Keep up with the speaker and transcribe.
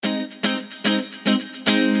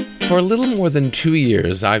For a little more than 2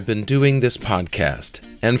 years, I've been doing this podcast.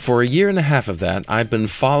 And for a year and a half of that, I've been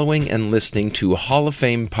following and listening to Hall of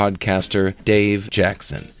Fame podcaster Dave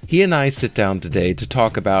Jackson. He and I sit down today to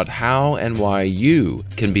talk about how and why you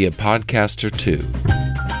can be a podcaster too.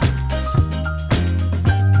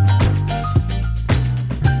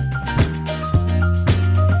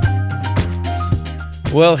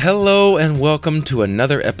 Well, hello and welcome to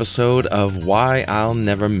another episode of Why I'll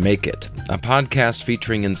Never Make It, a podcast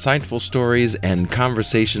featuring insightful stories and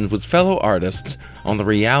conversations with fellow artists on the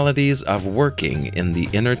realities of working in the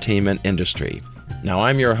entertainment industry. Now,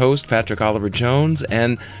 I'm your host, Patrick Oliver Jones,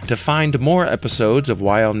 and to find more episodes of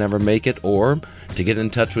Why I'll Never Make It or to get in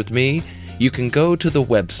touch with me, you can go to the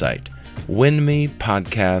website,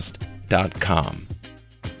 winmepodcast.com.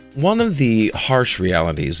 One of the harsh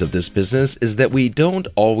realities of this business is that we don't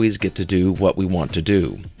always get to do what we want to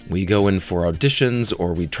do. We go in for auditions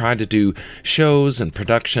or we try to do shows and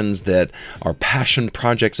productions that are passion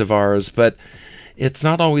projects of ours, but it's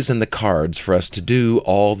not always in the cards for us to do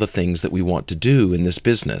all the things that we want to do in this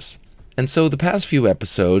business. And so the past few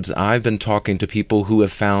episodes, I've been talking to people who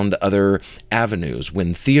have found other avenues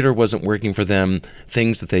when theater wasn't working for them,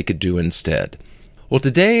 things that they could do instead. Well,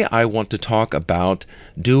 today I want to talk about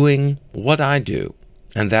doing what I do,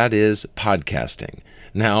 and that is podcasting.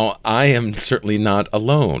 Now, I am certainly not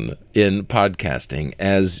alone in podcasting.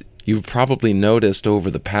 As you've probably noticed over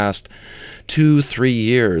the past 2-3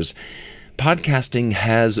 years, podcasting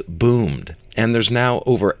has boomed, and there's now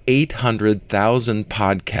over 800,000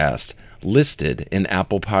 podcasts listed in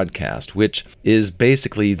Apple Podcast, which is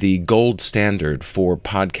basically the gold standard for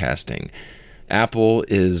podcasting. Apple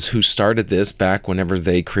is who started this back whenever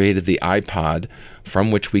they created the iPod, from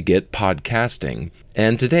which we get podcasting.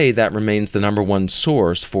 And today that remains the number one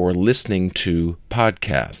source for listening to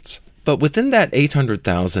podcasts. But within that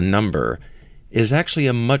 800,000 number is actually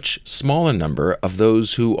a much smaller number of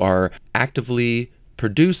those who are actively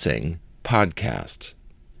producing podcasts.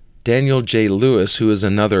 Daniel J. Lewis, who is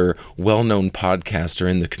another well-known podcaster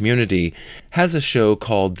in the community, has a show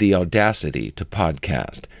called The Audacity to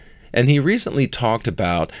Podcast. And he recently talked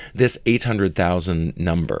about this 800,000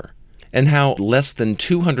 number and how less than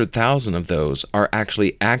 200,000 of those are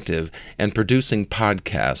actually active and producing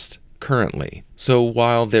podcasts currently. So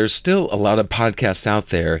while there's still a lot of podcasts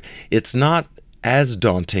out there, it's not as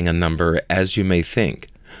daunting a number as you may think.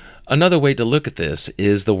 Another way to look at this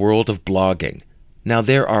is the world of blogging. Now,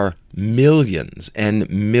 there are millions and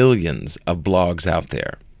millions of blogs out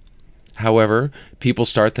there. However, people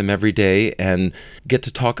start them every day and get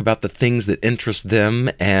to talk about the things that interest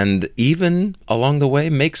them and even, along the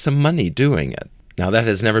way, make some money doing it. Now, that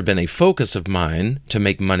has never been a focus of mine to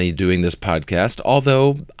make money doing this podcast,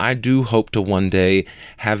 although I do hope to one day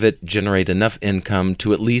have it generate enough income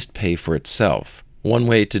to at least pay for itself. One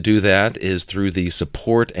way to do that is through the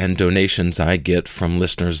support and donations I get from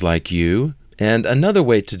listeners like you. And another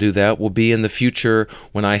way to do that will be in the future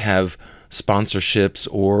when I have sponsorships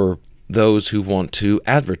or those who want to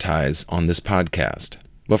advertise on this podcast.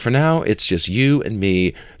 But for now, it's just you and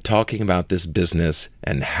me talking about this business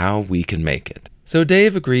and how we can make it. So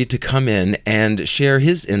Dave agreed to come in and share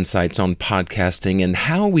his insights on podcasting and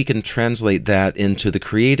how we can translate that into the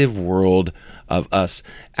creative world of us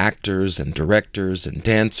actors and directors and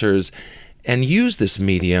dancers and use this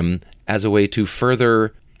medium as a way to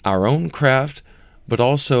further our own craft, but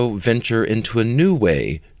also venture into a new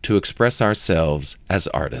way to express ourselves as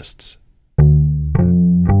artists.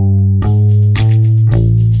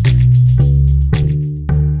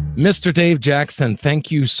 Mr. Dave Jackson,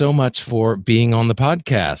 thank you so much for being on the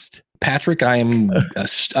podcast. Patrick, I am,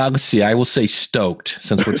 let's see, I will say stoked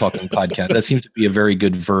since we're talking podcast. That seems to be a very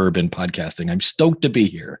good verb in podcasting. I'm stoked to be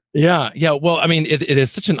here. Yeah. Well, I mean, it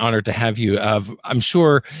is such an honor to have you. I'm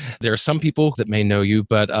sure there are some people that may know you,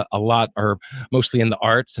 but a lot are mostly in the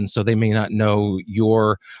arts, and so they may not know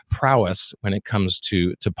your prowess when it comes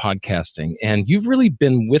to podcasting. And you've really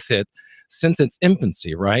been with it since its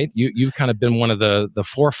infancy, right? You've kind of been one of the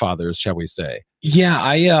forefathers, shall we say?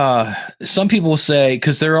 Yeah, some people say,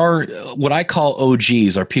 because there are what I call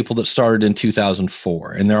OGs are people that started in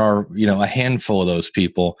 2004, and there are, a handful of those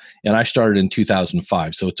people, and I started in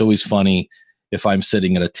 2005. So it's always funny if I'm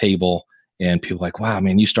sitting at a table and people are like, wow,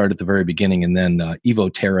 man, you started at the very beginning. And then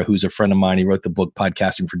Evo Terra, who's a friend of mine, he wrote the book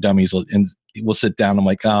Podcasting for Dummies, and we'll sit down. I'm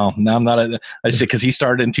like, oh, no, I'm not. I said, because he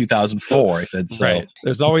started in 2004. I said, so. Right.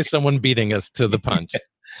 There's always someone beating us to the punch.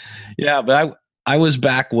 Yeah, but I was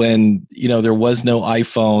back when, there was no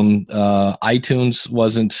iPhone. iTunes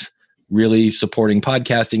wasn't really supporting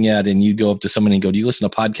podcasting yet. And you'd go up to someone and go, do you listen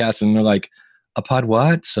to podcasts? And they're like, a pod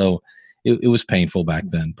what? So it was painful back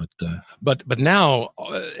then. But now,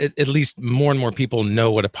 at least more and more people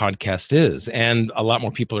know what a podcast is, and a lot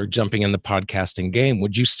more people are jumping in the podcasting game.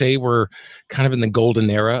 Would you say we're kind of in the golden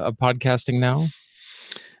era of podcasting now?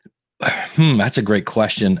 That's a great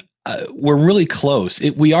question. We're really close.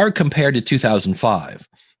 We are compared to 2005,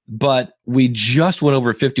 but we just went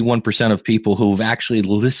over 51% of people who have actually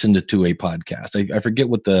listened to a podcast. I forget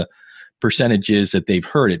what the percentage is that they've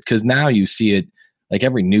heard it, because now you see it like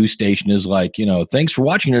every news station is like, thanks for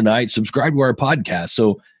watching tonight, subscribe to our podcast.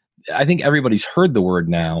 So I think everybody's heard the word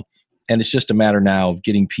now, and it's just a matter now of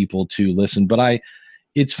getting people to listen. But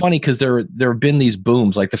it's funny because there have been these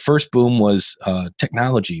booms. Like the first boom was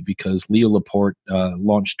technology, because Leo Laporte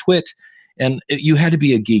launched Twit, and you had to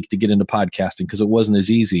be a geek to get into podcasting because it wasn't as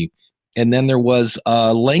easy. And then there was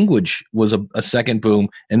language was a second boom,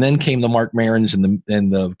 and then came the Marc Marons and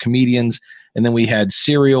the comedians, and then we had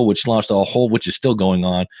Serial, which launched which is still going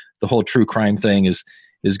on. The whole true crime thing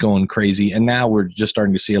is going crazy, and now we're just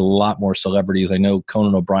starting to see a lot more celebrities. I know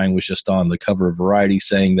Conan O'Brien was just on the cover of Variety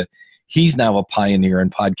saying that he's now a pioneer in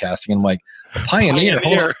podcasting. And I'm like, a pioneer?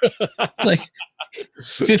 Hold on. It's like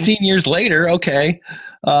 15 years later, okay.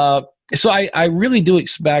 So I really do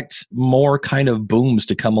expect more kind of booms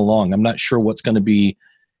to come along. I'm not sure what's going to be,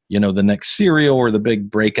 the next Serial or the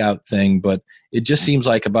big breakout thing, but it just seems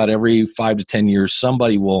like about every 5 to 10 years,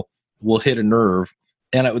 somebody will hit a nerve.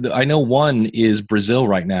 And I know one is Brazil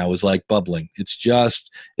right now is like bubbling. It's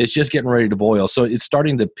just getting ready to boil. So it's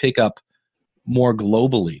starting to pick up more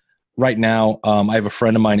globally. Right now, I have a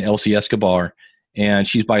friend of mine, Elsie Escobar, and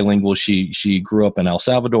she's bilingual. She grew up in El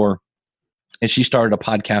Salvador, and she started a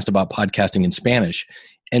podcast about podcasting in Spanish.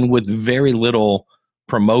 And with very little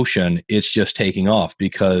promotion, it's just taking off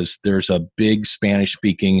because there's a big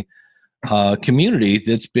Spanish-speaking community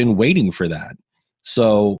that's been waiting for that.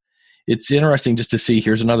 So it's interesting just to see,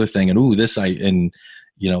 here's another thing, and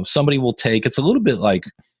somebody will take, it's a little bit like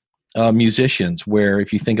musicians, where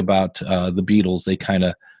if you think about the Beatles, they kind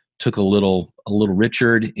of took a little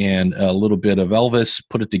Richard and a little bit of Elvis,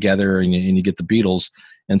 put it together, and you get the Beatles.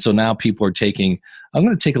 And so now people are I'm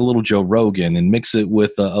going to take a little Joe Rogan and mix it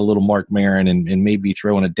with a little Marc Maron and maybe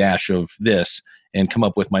throw in a dash of this and come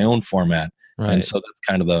up with my own format. Right. And so that's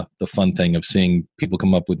kind of the fun thing of seeing people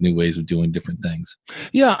come up with new ways of doing different things.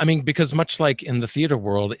 Yeah, I mean, because much like in the theater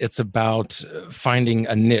world, it's about finding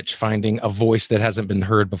a niche, finding a voice that hasn't been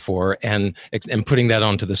heard before, and putting that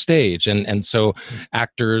onto the stage. And so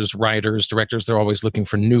actors, writers, directors, they're always looking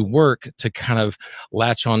for new work to kind of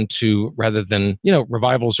latch onto, rather than,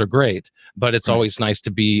 revivals are great, but it's always nice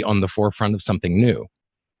to be on the forefront of something new.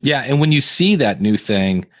 Yeah, and when you see that new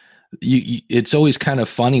thing, it's always kind of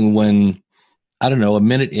funny when, I don't know, a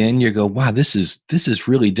minute in, you go, wow, this is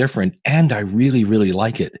really different, and I really, really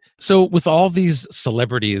like it. So with all these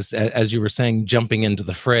celebrities, as you were saying, jumping into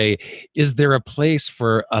the fray, is there a place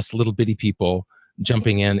for us little bitty people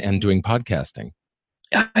jumping in and doing podcasting?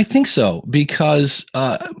 I think so, because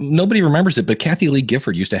nobody remembers it, but Kathie Lee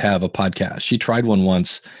Gifford used to have a podcast. She tried one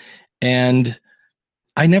once, and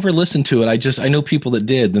I never listened to it. I know people that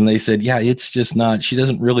did, and they said, yeah, it's just not,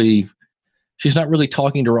 she's not really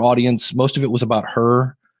talking to her audience. Most of it was about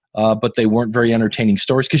her, but they weren't very entertaining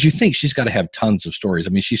stories, because you think she's got to have tons of stories. I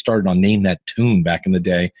mean, she started on Name That Tune back in the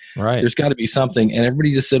day. Right. There's got to be something. And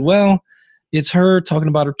everybody just said, well, it's her talking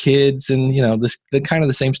about her kids and, the kind of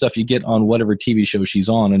the same stuff you get on whatever TV show she's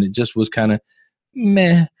on. And it just was kind of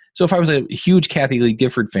meh. So if I was a huge Kathie Lee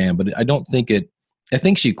Gifford fan, but I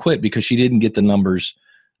think she quit because she didn't get the numbers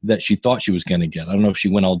that she thought she was going to get. I don't know if she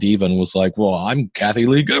went all diva and was like, well, I'm Kathie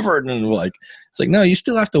Lee Gifford. And it's like, no, you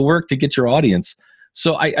still have to work to get your audience.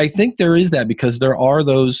 So I think there is that, because there are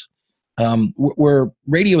those where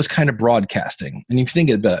radio is kind of broadcasting. And if you think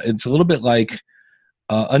about it, it's a little bit like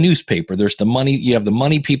a newspaper. There's the money. You have the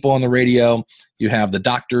money people on the radio. You have the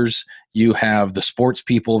doctors. You have the sports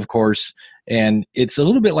people, of course. And it's a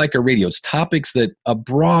little bit like a radio. It's topics that a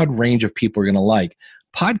broad range of people are going to like.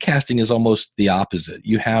 Podcasting is almost the opposite.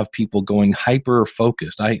 You have people going hyper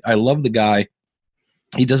focused. I love the guy.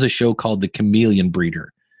 He does a show called The Chameleon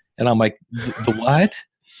Breeder. And I'm like, the what?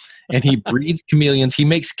 And he breeds chameleons. He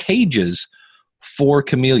makes cages for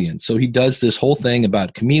chameleons. So he does this whole thing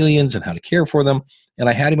about chameleons and how to care for them. And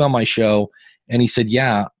I had him on my show, and he said,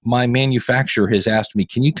 yeah, my manufacturer has asked me,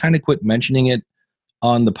 can you kind of quit mentioning it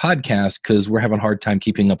on the podcast, because we're having a hard time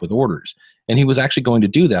keeping up with orders. And he was actually going to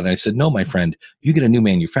do that. And I said, no, my friend, you get a new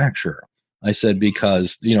manufacturer. I said,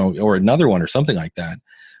 because, or another one or something like that.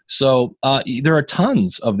 So there are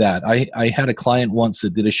tons of that. I had a client once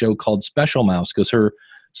that did a show called Special Mouse, because her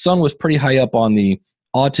son was pretty high up on the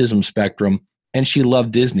autism spectrum, and she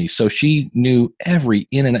loved Disney. So she knew every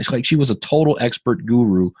in and out. Like, she was a total expert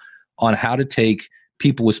guru on how to take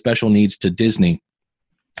people with special needs to Disney.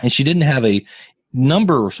 And she didn't have a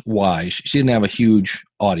numbers wise, she didn't have a huge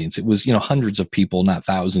audience. It was, hundreds of people, not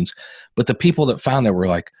thousands. But the people that found that were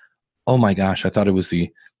like, oh my gosh, I thought it was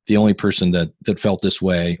the only person that felt this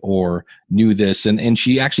way or knew this. And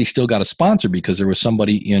she actually still got a sponsor because there was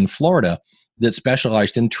somebody in Florida that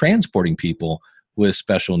specialized in transporting people with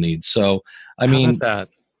special needs. So, I mean, that?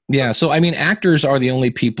 Yeah. So, I mean, actors are the only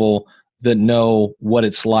people that know what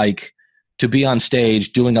it's like to be on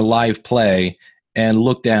stage doing a live play and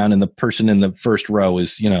look down and the person in the first row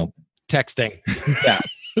is, texting. Yeah.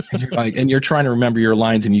 And you're trying to remember your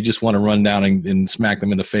lines and you just want to run down and smack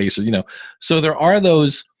them in the face, or, so there are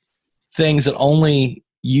those things that only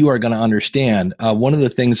you are going to understand. One of the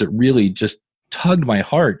things that really just tugged my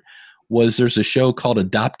heart was there's a show called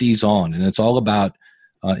Adoptees On, and it's all about,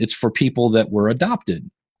 it's for people that were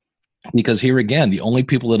adopted. Because here again, the only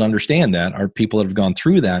people that understand that are people that have gone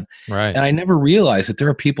through that. Right. And I never realized that there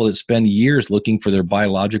are people that spend years looking for their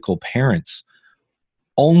biological parents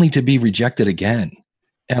only to be rejected again.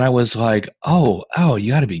 And I was like, oh,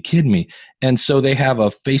 you got to be kidding me. And so they have a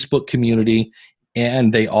Facebook community,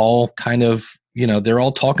 and they all kind of, they're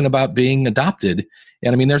all talking about being adopted.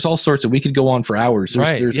 And I mean, there's all sorts of, we could go on for hours.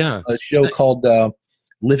 There's a show called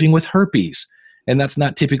Living with Herpes. And that's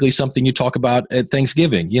not typically something you talk about at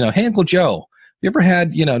Thanksgiving. Hey, Uncle Joe, you ever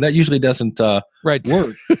had, that usually doesn't work.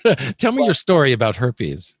 Tell me your story about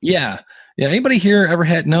herpes. Yeah. Anybody here ever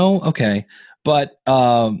had? No? Okay. But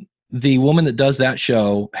the woman that does that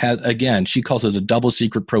show has, again, she calls it a double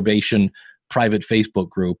secret probation private Facebook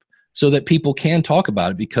group so that people can talk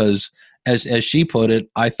about it because as she put it,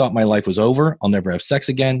 I thought my life was over. I'll never have sex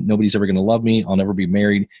again. Nobody's ever going to love me. I'll never be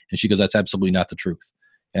married. And she goes, that's absolutely not the truth.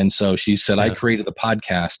 And so she said, I created the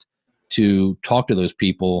podcast to talk to those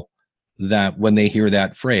people that when they hear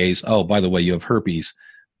that phrase, oh, by the way, you have herpes,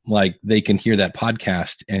 like they can hear that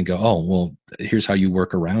podcast and go, oh, well, here's how you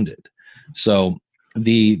work around it. So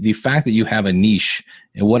the fact that you have a niche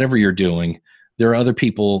in whatever you're doing, there are other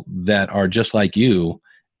people that are just like you.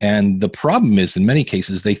 And the problem is in many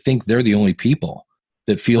cases, they think they're the only people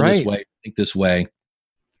that feel this way, think this way.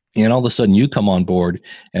 And all of a sudden you come on board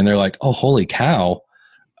and they're like, oh, holy cow.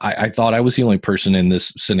 I thought I was the only person in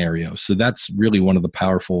this scenario. So that's really one of the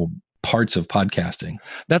powerful parts of podcasting.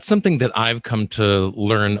 That's something that I've come to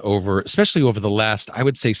learn especially over the last, I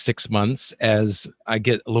would say 6 months, as I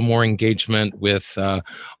get a little more engagement with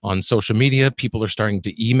on social media. People are starting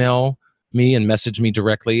to email me and message me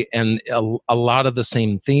directly. And a lot of the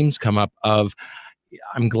same themes come up of,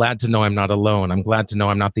 I'm glad to know I'm not alone. I'm glad to know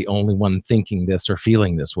I'm not the only one thinking this or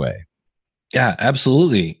feeling this way. Yeah,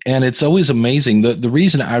 absolutely. And it's always amazing. The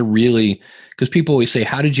reason I really, because people always say,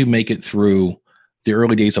 how did you make it through the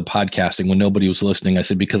early days of podcasting when nobody was listening? I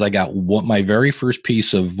said, because I got my very first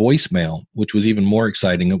piece of voicemail, which was even more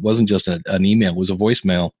exciting. It wasn't just an email, it was a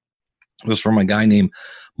voicemail. It was from a guy named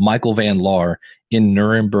Michael Van Laar in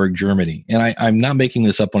Nuremberg, Germany. And I'm not making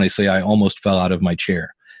this up when I say I almost fell out of my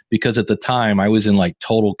chair, because at the time I was in like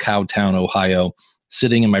total Cowtown, Ohio,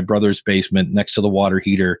 sitting in my brother's basement next to the water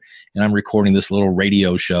heater, and I'm recording this little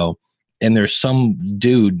radio show. And there's some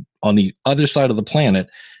dude on the other side of the planet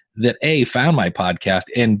that A, found my podcast,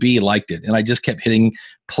 and B, liked it. And I just kept hitting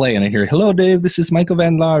play, and I hear, hello, Dave, this is Michael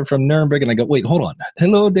Van Laar from Nuremberg. And I go, wait, hold on.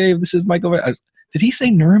 Hello, Dave, this is Michael Van. Did he say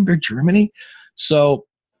Nuremberg, Germany? So,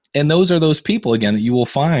 and those are those people, again, that you will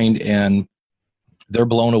find, and they're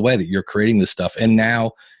blown away that you're creating this stuff. And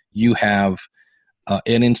now you have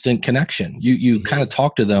an instant connection. You kind of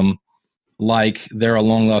talk to them like they're a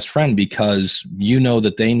long lost friend, because you know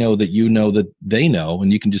that they know that you know that they know,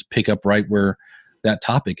 and you can just pick up right where that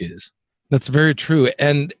topic is. That's very true.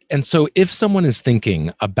 And so if someone is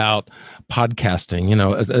thinking about podcasting,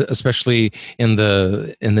 especially in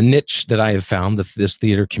the niche that I have found, this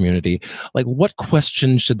theater community, like what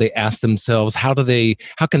questions should they ask themselves? How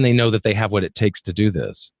can they know that they have what it takes to do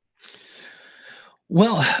this?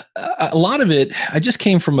 Well, a lot of it, I just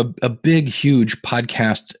came from a big, huge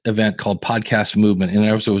podcast event called Podcast Movement. And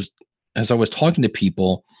as I was talking to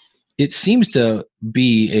people, it seems to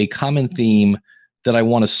be a common theme that I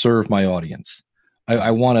want to serve my audience.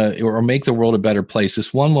 I want to, or make the world a better place.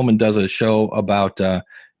 This one woman does a show about,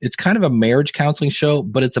 it's kind of a marriage counseling show,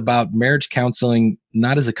 but it's about marriage counseling,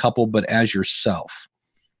 not as a couple, but as yourself.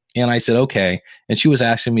 And I said, okay. And she was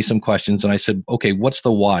asking me some questions. And I said, okay, what's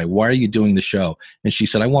the why? Why are you doing the show? And she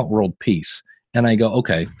said, I want world peace. And I go,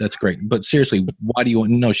 okay, that's great. But seriously, why do you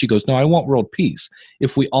want? No, she goes, no, I want world peace.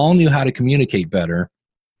 If we all knew how to communicate better,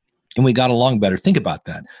 and we got along better. Think about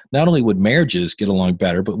that. Not only would marriages get along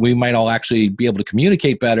better, but we might all actually be able to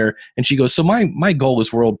communicate better. And she goes, so my goal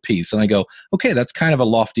is world peace. And I go, okay, that's kind of a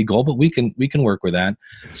lofty goal, but we can work with that.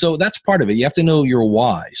 So that's part of it. You have to know your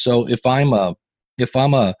why. So if I'm a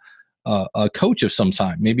coach of some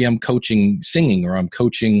time, maybe I'm coaching singing, or I'm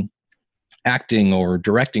coaching acting or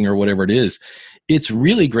directing or whatever it is, it's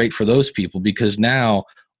really great for those people, because now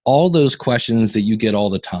all those questions that you get all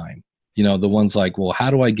the time, the ones like, well,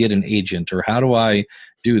 how do I get an agent, or how do I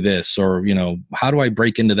do this, or, how do I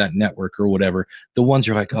break into that network or whatever? The ones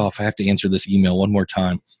you're like, oh, if I have to answer this email one more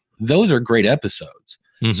time, those are great episodes.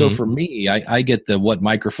 Mm-hmm. So for me, I get the what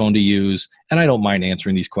microphone to use, and I don't mind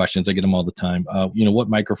answering these questions. I get them all the time. What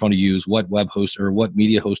microphone to use, what web host or what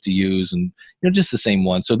media host to use, and just the same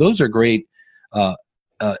one. So those are great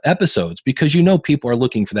episodes, because people are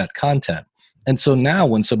looking for that content. And so now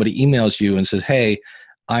when somebody emails you and says, hey,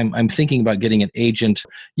 I'm thinking about getting an agent,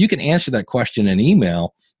 you can answer that question in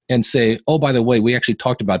email and say, oh, by the way, we actually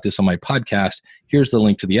talked about this on my podcast. Here's the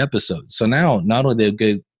link to the episode. So now not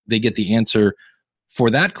only they get the answer for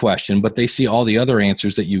that question, but they see all the other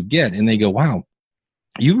answers that you get, and they go, wow,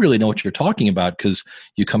 you really know what you're talking about, because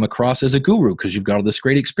you come across as a guru, because you've got all this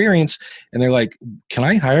great experience. And they're like, can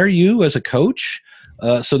I hire you as a coach?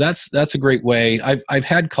 So that's a great way. I've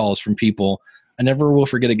had calls from people. I never will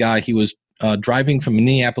forget a guy. He was driving from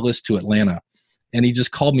Minneapolis to Atlanta, and he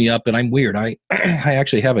just called me up. And I'm weird. I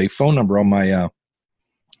actually have a phone number on my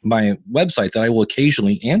my website that I will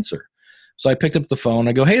occasionally answer. So I picked up the phone.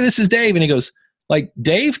 I go, hey, this is Dave. And he goes, like,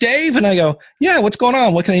 Dave? And I go, yeah, what's going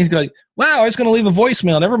on? What can I? He's like, wow, I was going to leave a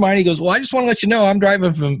voicemail. Never mind. He goes, well, I just want to let you know I'm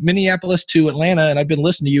driving from Minneapolis to Atlanta, and I've been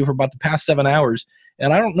listening to you for about the past 7 hours,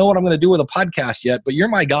 and I don't know what I'm going to do with a podcast yet, but you're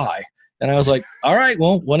my guy. And I was like, all right,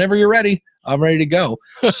 well, whenever you're ready, I'm ready to go.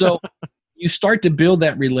 So you start to build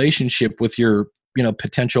that relationship with your,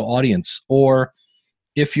 potential audience. Or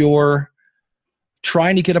if you're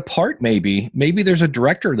trying to get a part, maybe there's a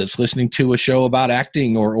director that's listening to a show about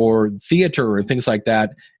acting or theater or things like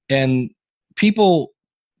that. And people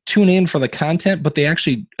tune in for the content, but they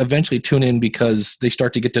actually eventually tune in because they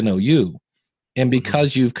start to get to know you. And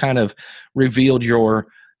because you've kind of revealed your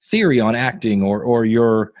theory on acting or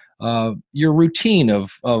your routine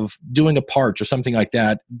of doing a part or something like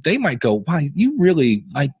that, they might go, wow,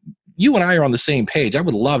 you and I are on the same page. I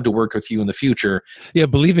would love to work with you in the future. Yeah,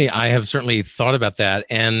 believe me, I have certainly thought about that.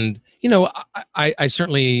 And, I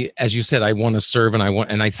certainly, as you said, I want to serve,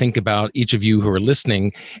 and I think about each of you who are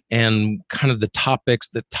listening and kind of the topics,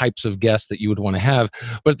 the types of guests that you would want to have.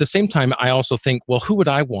 But at the same time, I also think, well, who would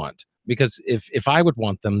I want? Because if I would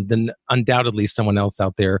want them, then undoubtedly someone else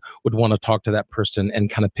out there would want to talk to that person and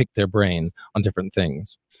kind of pick their brain on different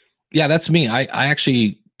things. Yeah, that's me. I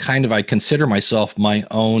actually I consider myself my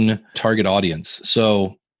own target audience.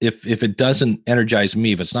 So if it doesn't energize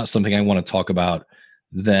me, if it's not something I want to talk about,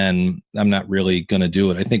 then I'm not really going to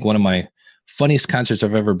do it. I think one of my funniest concerts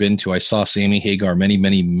I've ever been to, I saw Sammy Hagar many,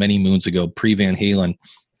 many, many moons ago, pre-Van Halen,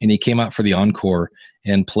 and he came out for the encore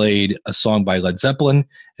and played a song by Led Zeppelin,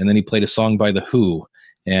 and then he played a song by The Who.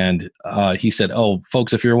 And he said, oh,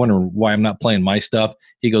 folks, if you're wondering why I'm not playing my stuff,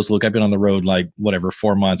 he goes, look, I've been on the road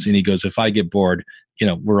 4 months. And he goes, if I get bored,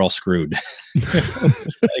 we're all screwed.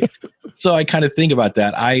 So I kind of think about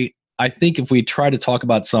that. I think if we try to talk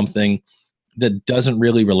about something that doesn't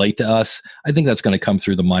really relate to us, I think that's going to come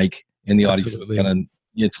through the mic, and the audience is going to,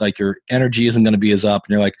 it's like your energy isn't going to be as up.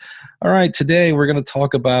 And you're like, all right, today we're going to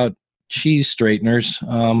talk about cheese straighteners.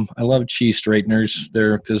 I love cheese straighteners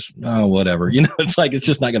there because whatever, it's like, it's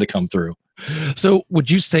just not going to come through. So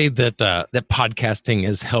would you say that that podcasting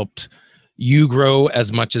has helped you grow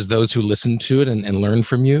as much as those who listen to it and learn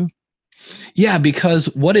from you? Yeah, because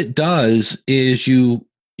what it does is you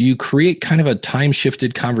create kind of a time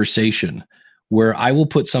shifted conversation where I will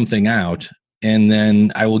put something out and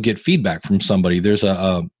then I will get feedback from somebody. There's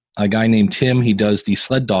a guy named Tim. He does the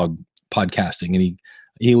sled dog podcasting, and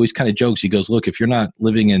he always kind of jokes. He goes, look, if you're not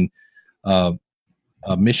living in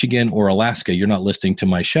Michigan or Alaska, you're not listening to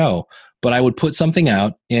my show. But I would put something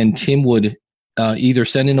out, and Tim would either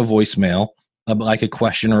send in a voicemail, like a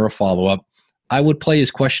question or a follow-up. I would play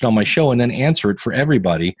his question on my show and then answer it for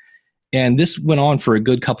everybody. And this went on for a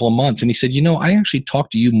good couple of months. And he said, I actually talk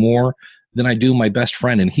to you more than I do my best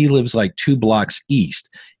friend. And he lives like 2 blocks east.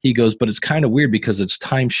 He goes, but it's kind of weird because it's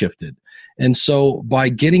time shifted. And so by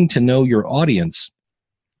getting to know your audience,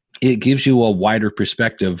 it gives you a wider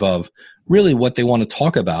perspective of really what they want to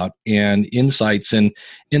talk about and insights. And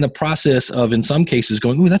in the process of, in some cases,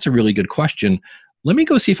 going, ooh, that's a really good question. Let me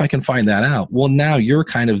go see if I can find that out. Well, now you're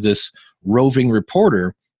kind of this roving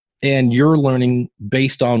reporter, and you're learning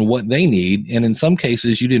based on what they need. And in some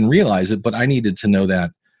cases, you didn't realize it, but I needed to know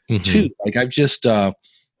that too. Like I've just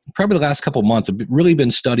probably the last couple of months, I've really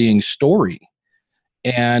been studying story,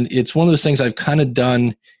 and it's one of those things I've kind of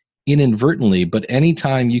done inadvertently. But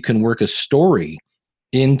anytime you can work a story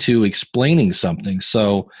into explaining something,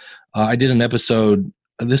 so I did an episode.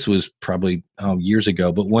 This was probably years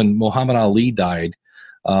ago, but when Muhammad Ali died.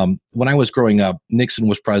 When I was growing up, Nixon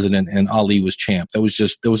was president and Ali was champ.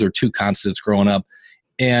 Those are two constants growing up.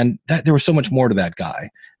 And there was so much more to that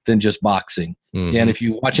guy than just boxing. And if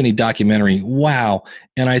you watch any documentary, wow.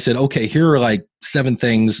 And I said, okay, here are like 7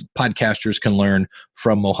 things podcasters can learn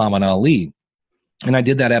from Muhammad Ali. And I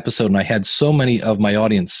did that episode, and I had so many of my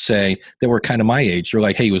audience say they were kind of my age. They're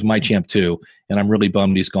like, hey, he was my champ too, and I'm really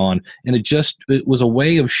bummed he's gone. And it was a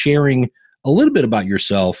way of sharing a little bit about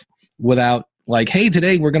yourself without like, hey,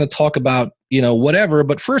 today we're going to talk about, whatever.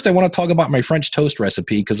 But first I want to talk about my French toast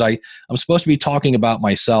recipe because I'm supposed to be talking about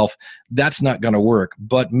myself. That's not going to work.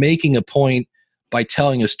 But making a point by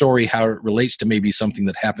telling a story, how it relates to maybe something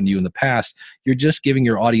that happened to you in the past, you're just giving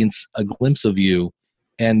your audience a glimpse of you,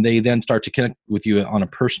 and they then start to connect with you on a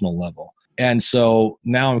personal level. And so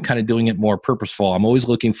now I'm kind of doing it more purposeful. I'm always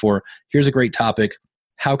looking for, here's a great topic.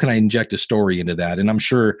 How can I inject a story into that? And I'm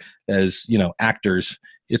sure as, actors,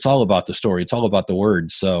 it's all about the story. It's all about the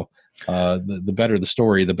words. So the better the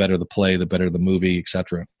story, the better the play, the better the movie,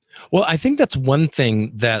 etc. Well, I think that's one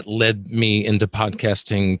thing that led me into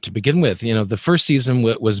podcasting to begin with. The first season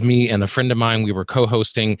was me and a friend of mine. We were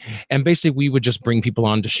co-hosting, and basically we would just bring people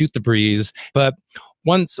on to shoot the breeze. But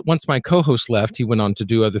once my co-host left, he went on to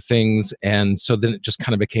do other things. And so then it just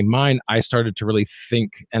kind of became mine. I started to really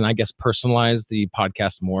think and I guess personalize the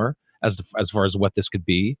podcast more as far as what this could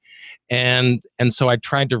be. And so I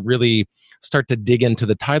tried to really start to dig into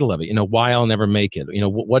the title of it, why I'll never make it.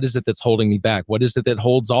 What is it that's holding me back? What is it that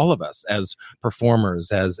holds all of us as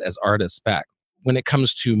performers, as artists back? When it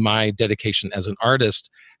comes to my dedication as an artist,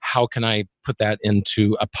 how can I put that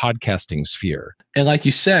into a podcasting sphere? And like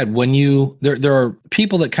you said, when there are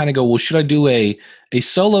people that kind of go, well, should I do a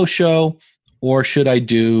solo show or should I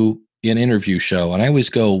do an interview show? And I always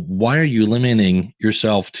go, why are you limiting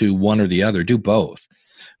yourself to one or the other? Do both.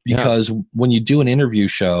 Because when you do an interview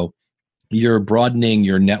show, you're broadening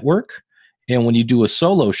your network. And when you do a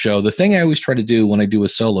solo show, the thing I always try to do when I do a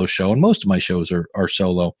solo show, and most of my shows are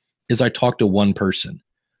solo, is I talk to one person.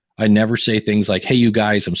 I never say things like, hey, you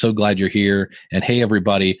guys, I'm so glad you're here. And hey,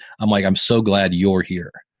 everybody, I'm like, I'm so glad you're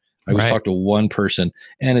here. I always talk to one person.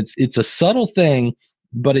 And it's a subtle thing,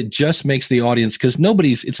 but it just makes the audience, because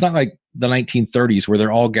it's not like the 1930s where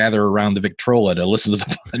they're all gathered around the Victrola to listen to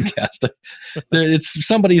the podcast. It's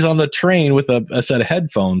somebody's on the train with a set of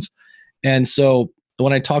headphones. And so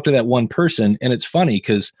when I talk to that one person, and it's funny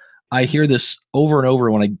because I hear this over and over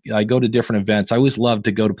when I go to different events. I always love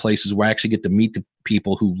to go to places where I actually get to meet the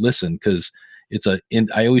people who listen, because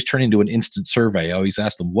I always turn into an instant survey. I always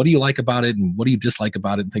ask them, what do you like about it? And what do you dislike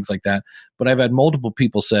about it? And things like that. But I've had multiple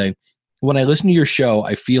people say, when I listen to your show,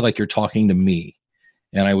 I feel like you're talking to me.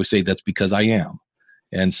 And I would say that's because I am.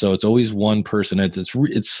 And so it's always one person.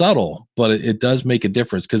 It's subtle, but it does make a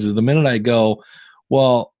difference, because the minute I go,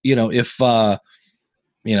 well, if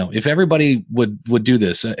everybody would do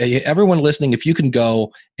this, everyone listening, if you can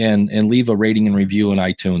go and leave a rating and review on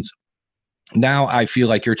iTunes, now I feel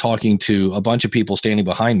like you're talking to a bunch of people standing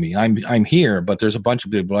behind me. I'm here, but there's a bunch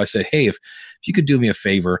of people. I say, hey, if you could do me a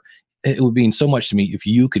favor, it would mean so much to me if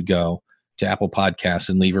you could go to Apple Podcasts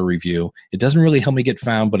and leave a review. It doesn't really help me get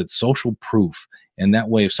found, but it's social proof. And that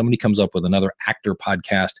way, if somebody comes up with another actor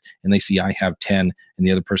podcast and they see I have 10 and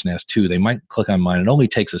the other person has 2, they might click on mine. It only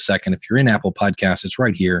takes a second. If you're in Apple Podcasts, it's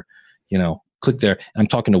right here. Click there. I'm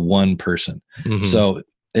talking to one person. Mm-hmm. So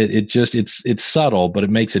it's subtle, but it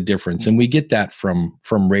makes a difference. And we get that from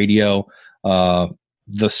radio,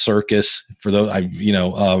 the circus, for those,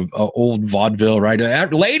 old vaudeville, right?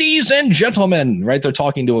 Ladies and gentlemen, right? They're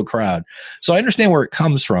talking to a crowd. So I understand where it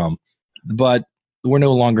comes from, but we're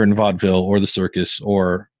no longer in vaudeville or the circus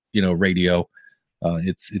or, radio.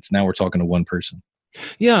 It's now we're talking to one person.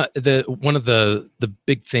 Yeah. One of the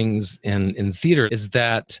big things in theater is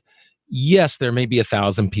that, yes, there may be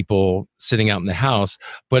 1,000 people sitting out in the house,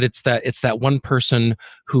 but it's that one person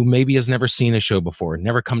who maybe has never seen a show before,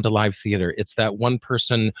 never come to live theater. It's that one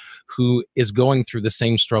person who is going through the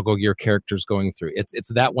same struggle your character's going through. It's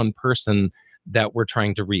that one person that we're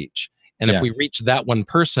trying to reach. And if we reach that one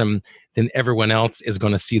person, then everyone else is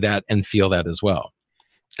going to see that and feel that as well.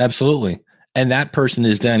 Absolutely. And that person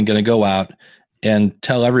is then going to go out and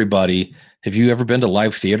tell everybody, Have you ever been to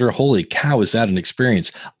live theater? Holy cow, is that an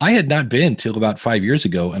experience? I had not been till about 5 years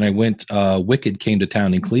ago, and I went, Wicked came to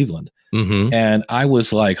town in Cleveland. Mm-hmm. And I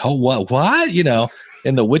was like, oh, what?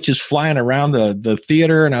 And the witches flying around the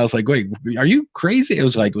theater. And I was like, wait, are you crazy? It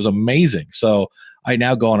was amazing. So I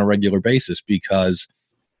now go on a regular basis because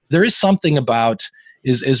there is something about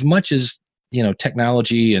as much as,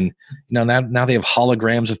 technology and, now they have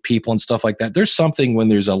holograms of people and stuff like that. There's something when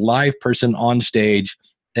there's a live person on stage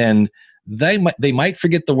and they might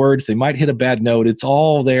forget the words. They might hit a bad note. It's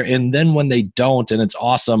all there. And then when they don't, and it's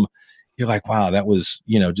awesome, you're like, wow, that was,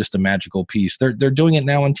 just a magical piece. They're doing it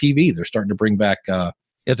now on TV. They're starting to bring back all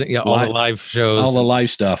the live shows. All the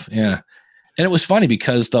live stuff, yeah. And it was funny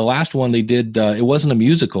because the last one they did, it wasn't a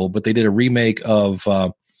musical, but they did a remake of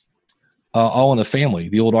All in the Family,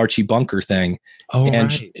 the old Archie Bunker thing. Oh,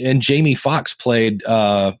 and, right. And Jamie Foxx played,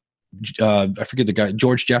 I forget the guy,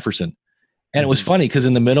 George Jefferson. And it was funny because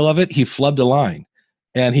in the middle of it, he flubbed a line.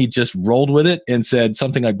 And he just rolled with it and said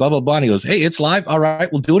something like blah, blah, blah. And he goes, hey, it's live. All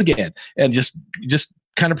right, we'll do it again. And just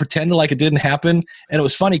kind of pretended like it didn't happen. And it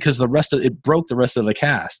was funny because it broke the rest of the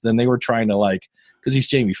cast. Then they were trying to because he's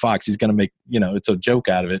Jamie Foxx, he's going to make, it's a joke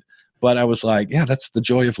out of it. But I was like, yeah, that's the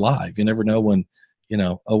joy of live. You never know when,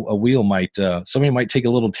 a wheel might, somebody might take a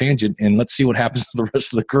little tangent and let's see what happens to the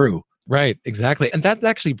rest of the crew. Right, exactly. And that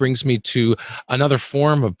actually brings me to another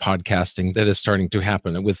form of podcasting that is starting to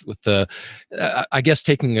happen with the, I guess,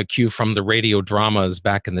 taking a cue from the radio dramas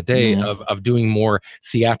back in the day of doing more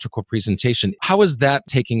theatrical presentation. How is that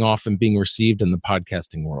taking off and being received in the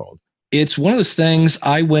podcasting world? It's one of those things.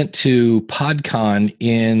 I went to PodCon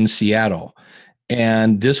in Seattle,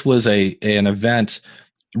 and this was an event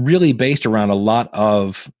really based around a lot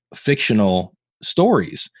of fictional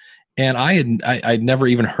stories. And I'd never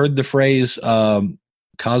even heard the phrase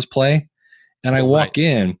cosplay. And I walk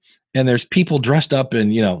in and there's people dressed up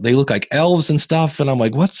and, they look like elves and stuff. And I'm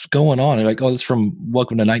like, what's going on? And they're like, oh, it's from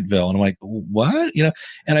Welcome to Night Vale. And I'm like, what?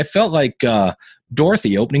 And I felt like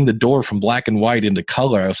Dorothy opening the door from black and white into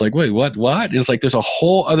color. I was like, wait, what? And it's like there's a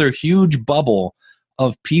whole other huge bubble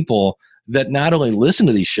of people that not only listen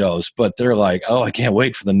to these shows, but they're like, oh, I can't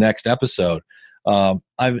wait for the next episode.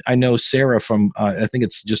 I know Sarah from, I think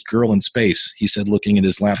it's just Girl in Space. He said, looking at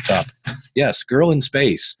his laptop. Yes, Girl in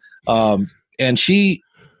Space. And she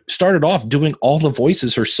started off doing all the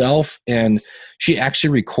voices herself. And she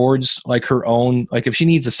actually records her own, if she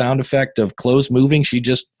needs a sound effect of clothes moving, she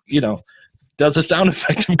just, does a sound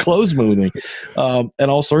effect of clothes moving,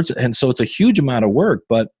 and all sorts of, and so it's a huge amount of work,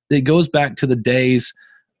 but it goes back to the days.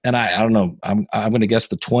 And I don't know, I'm going to guess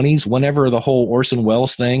the 20s, whenever the whole Orson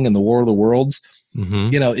Welles thing and the War of the Worlds,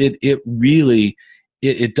 it really,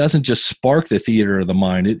 it doesn't just spark the theater of the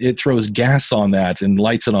mind. It throws gas on that and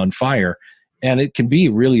lights it on fire. And it can be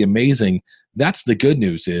really amazing. That's the good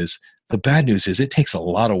news. The bad news is it takes a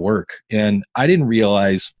lot of work. And I didn't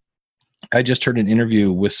realize, I just heard an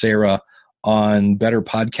interview with Sarah on Better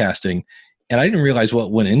Podcasting, and I didn't realize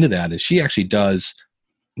what went into that. Is she actually does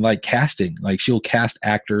casting, she'll cast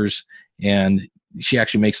actors and she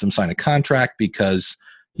actually makes them sign a contract because,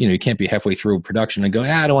 you can't be halfway through production and go,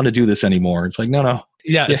 I don't want to do this anymore. It's like, no.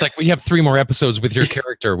 Yeah. It's like, we have 3 more episodes with your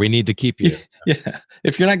character. We need to keep you. Yeah.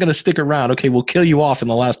 If you're not going to stick around, okay, we'll kill you off in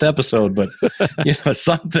the last episode, but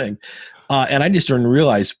something. And I just didn't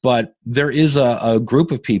realize, but there is a group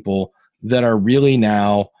of people that are really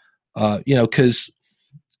now, because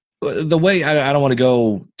the way, I don't want to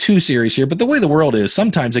go too serious here, but the way the world is,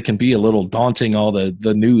 sometimes it can be a little daunting, all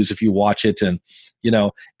the news, if you watch it, and,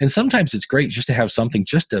 and sometimes it's great just to have something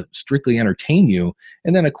just to strictly entertain you.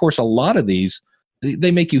 And then, of course, a lot of these,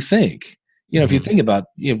 they make you think. If you think about,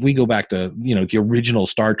 if we go back to, the original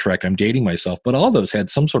Star Trek, I'm dating myself, but all those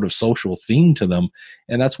had some sort of social theme to them.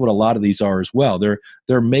 And that's what a lot of these are as well.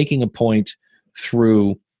 They're making a point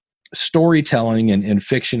through storytelling and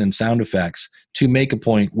fiction and sound effects to make a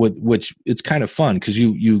point with which it's kind of fun because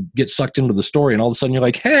you get sucked into the story and all of a sudden you're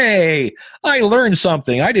like, hey, I learned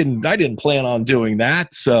something. I didn't plan on doing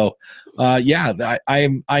that. So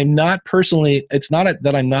I'm not personally, it's not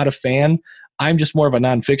that I'm not a fan. I'm just more of a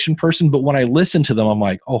nonfiction person. But when I listen to them, I'm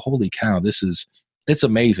like, oh, holy cow, it's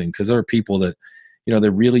amazing, because there are people that, they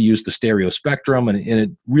really use the stereo spectrum, and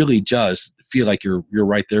it really does feel like you're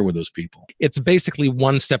right there with those people. It's basically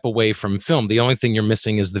one step away from film. The only thing you're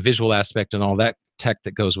missing is the visual aspect and all that tech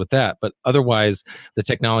that goes with that. But otherwise, the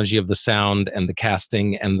technology of the sound and the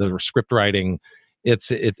casting and the script writing,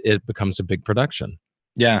 it becomes a big production.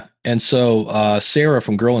 Yeah. And so Sarah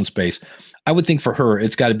from Girl in Space, I would think for her,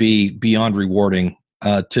 it's got to be beyond rewarding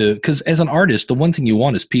because as an artist, the one thing you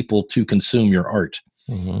want is people to consume your art.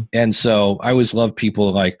 Mhm. And so I always love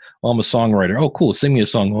people like, well, I'm a songwriter. Oh, cool. Sing me a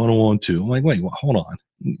song. Oh, I don't want to. I'm like, wait, well, hold on.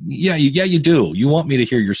 Yeah, you do. You want me to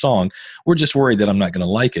hear your song. We're just worried that I'm not going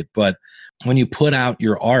to like it. But when you put out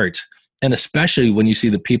your art, and especially when you see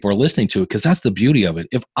that people are listening to it, because that's the beauty of it.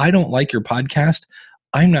 If I don't like your podcast,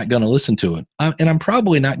 I'm not going to listen to it. And I'm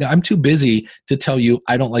probably not, I'm too busy to tell you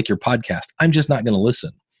I don't like your podcast. I'm just not going to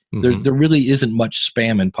listen. Mhm. There really isn't much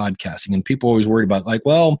spam in podcasting. And people are always worried about like,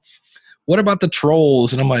 well, what about the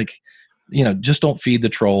trolls? And I'm like, just don't feed the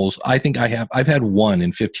trolls. I think I've had one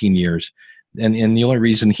in 15 years. And the only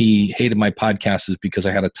reason he hated my podcast is because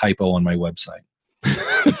I had a typo on my website.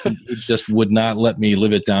 He just would not let me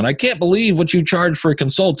live it down. I can't believe what you charge for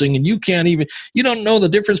consulting, and you don't know the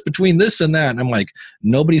difference between this and that. And I'm like,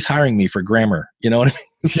 nobody's hiring me for grammar. You know what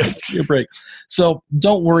I mean? Your break. So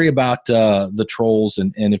don't worry about the trolls.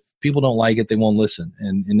 And if people don't like it, they won't listen.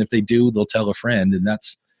 And if they do, they'll tell a friend. And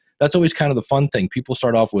that's always kind of the fun thing. People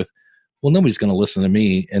start off with, well, nobody's going to listen to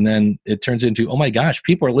me. And then it turns into, oh my gosh,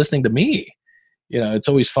 people are listening to me. It's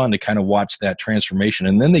always fun to kind of watch that transformation.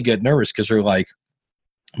 And then they get nervous because they're like,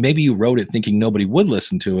 maybe you wrote it thinking nobody would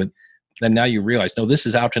listen to it. Then now you realize, no, this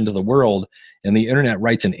is out into the world and the internet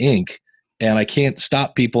writes in ink, and I can't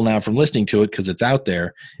stop people now from listening to it because it's out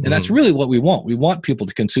there. And that's really what we want. We want people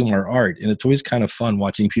to consume our art. And it's always kind of fun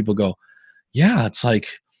watching people go, yeah, it's like,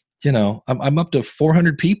 I'm up to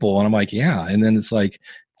 400 people. And I'm like, yeah. And then it's like,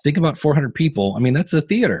 think about 400 people. I mean, that's the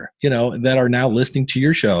theater, that are now listening to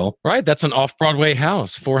your show. Right. That's an off-Broadway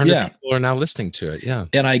house. 400 people are now listening to it. Yeah.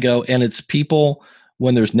 And I go, and it's people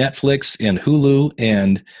when there's Netflix and Hulu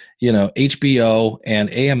and, HBO and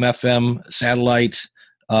AM/FM satellite,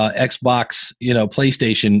 Xbox,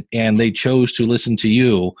 PlayStation, and they chose to listen to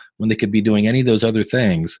you when they could be doing any of those other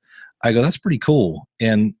things. I go, that's pretty cool.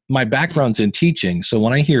 And my background's in teaching. So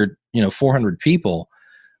when I hear, 400 people,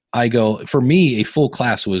 I go, for me, a full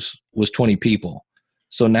class was 20 people.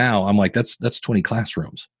 So now I'm like, that's 20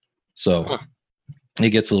 classrooms. So it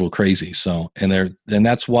gets a little crazy. So, and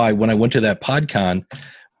that's why when I went to that PodCon,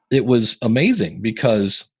 it was amazing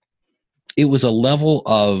because it was a level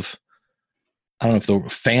of, I don't know if the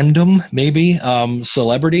fandom, maybe,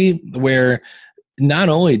 celebrity, where not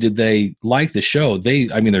only did they like the show,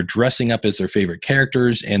 they're dressing up as their favorite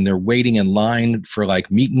characters and they're waiting in line for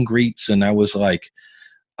like meet and greets. And I was like,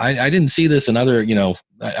 I didn't see this in other,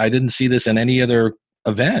 I didn't see this in any other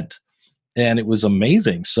event. And it was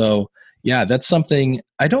amazing. So yeah, that's something,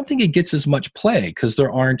 I don't think it gets as much play because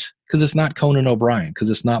it's not Conan O'Brien, because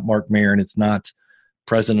it's not Mark Maron, it's not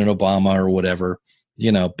President Obama or whatever,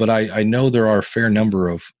 but I know there are a fair number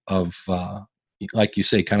of like you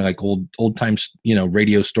say, kind of like old times,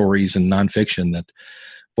 radio stories and nonfiction that,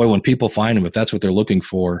 boy, when people find them, if that's what they're looking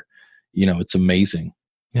for, it's amazing.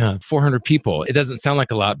 Yeah, 400 people. It doesn't sound like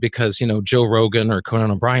a lot because, Joe Rogan or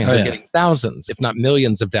Conan O'Brien, they're getting thousands, if not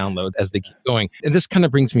millions of downloads as they keep going. And this kind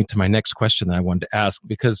of brings me to my next question that I wanted to ask,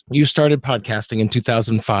 because you started podcasting in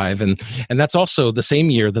 2005, and that's also the same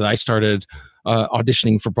year that I started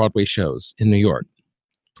auditioning for Broadway shows in New York.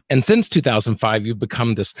 And since 2005, you've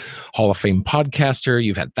become this Hall of Fame podcaster.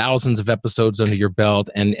 You've had thousands of episodes under your belt,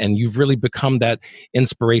 and you've really become that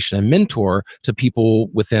inspiration and mentor to people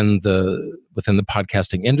within the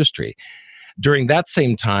podcasting industry. During that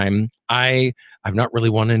same time, I've not really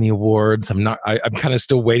won any awards. I'm kind of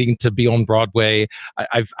still waiting to be on Broadway.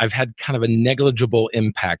 I've had kind of a negligible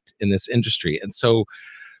impact in this industry, and so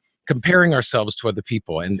comparing ourselves to other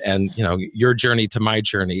people and your journey to my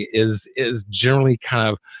journey is generally kind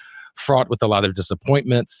of fraught with a lot of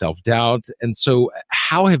disappointment, self-doubt. And so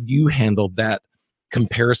how have you handled that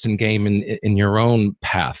comparison game in your own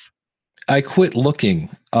path? I quit looking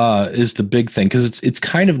is the big thing, because it's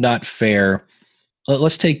kind of not fair.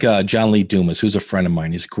 Let's take John Lee Dumas, who's a friend of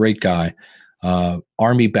mine. He's a great guy,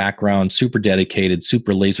 Army background, super dedicated,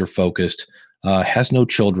 super laser focused, has no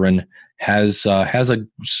children, has a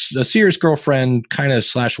serious girlfriend, kind of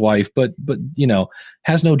 / wife, but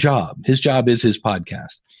has no job. His job is his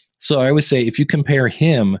podcast. So I always say, if you compare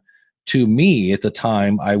him to me at the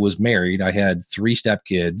time I was married, I had 3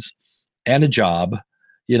 stepkids and a job,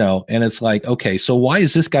 and it's like, okay, so why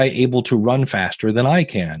is this guy able to run faster than I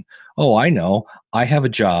can? Oh, I know. I have a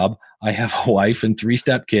job. I have a wife and 3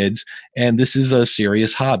 stepkids, and this is a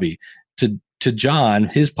serious hobby. To John,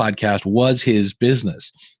 his podcast was his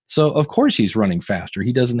business. So of course he's running faster.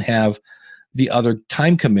 He doesn't have the other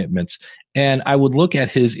time commitments. And I would look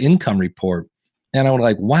at his income report and I would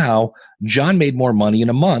like, wow, John made more money in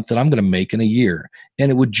a month than I'm going to make in a year.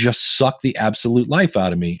 And it would just suck the absolute life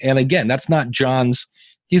out of me. And again, that's not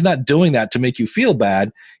he's not doing that to make you feel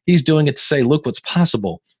bad. He's doing it to say, look what's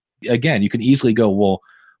possible. Again, you can easily go, well,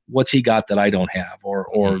 what's he got that I don't have,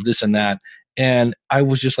 or this and that. And I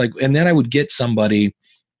was just like, and then I would get somebody.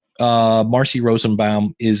 Marcy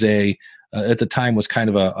Rosenbaum is at the time was kind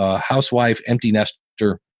of a housewife, empty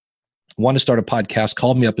nester, wanted to start a podcast,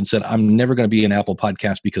 called me up and said, I'm never going to be an Apple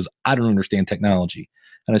podcast because I don't understand technology.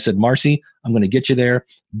 And I said, Marcy, I'm going to get you there.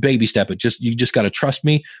 Baby step it. You just got to trust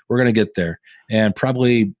me. We're going to get there. And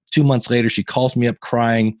probably 2 months later, she calls me up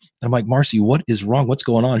crying. And I'm like, Marcy, what is wrong? What's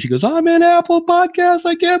going on? She goes, I'm in Apple Podcasts.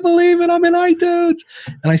 I can't believe it. I'm in iTunes.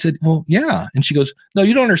 And I said, well, yeah. And she goes, no,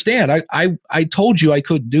 you don't understand. I told you I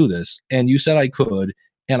couldn't do this. And you said I could,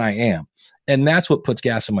 and I am. And that's what puts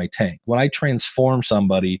gas in my tank. When I transform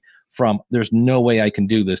somebody from there's no way I can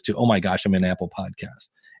do this to, oh my gosh, I'm in Apple Podcasts.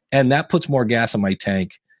 And that puts more gas in my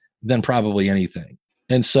tank than probably anything.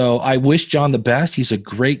 And so I wish John the best. He's a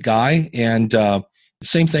great guy. And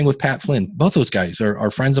same thing with Pat Flynn. Both those guys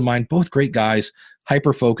are friends of mine, both great guys,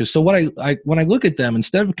 hyper-focused. So what I when I look at them,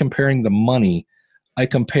 instead of comparing the money, I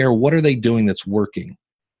compare what are they doing that's working.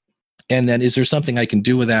 And then is there something I can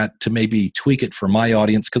do with that to maybe tweak it for my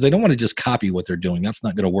audience? Because I don't want to just copy what they're doing. That's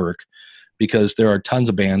not going to work, because there are tons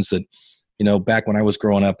of bands that, back when I was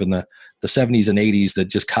growing up in the 70s and 80s that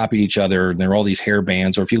just copied each other. And there are all these hair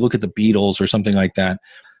bands. Or if you look at the Beatles or something like that,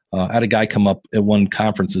 I had a guy come up at one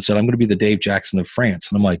conference and said, I'm going to be the Dave Jackson of France.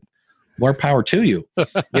 And I'm like, more power to you.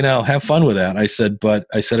 Have fun with that. I said,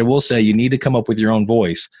 I will say you need to come up with your own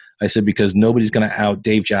voice. I said, because nobody's going to out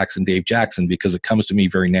Dave Jackson, because it comes to me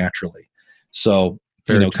very naturally. So,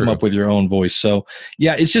 come up with your own voice. So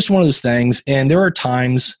yeah, it's just one of those things. And there are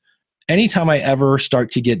times, anytime I ever start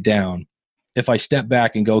to get down, if I step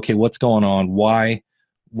back and go, okay, what's going on? Why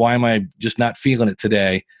am I just not feeling it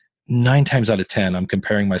today? 9 times out of 10, I'm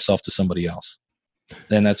comparing myself to somebody else.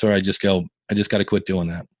 Then that's where I just go, I just got to quit doing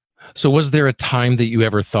that. So was there a time that you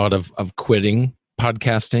ever thought of quitting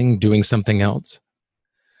podcasting, doing something else?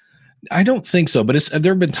 I don't think so, but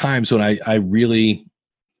there have been times when I really,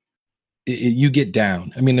 you get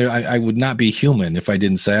down. I mean, I would not be human if I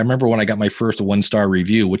didn't say, I remember when I got my first 1-star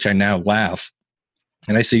review, which I now laugh.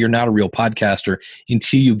 And I say, you're not a real podcaster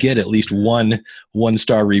until you get at least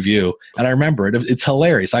one-star review. And I remember it. It's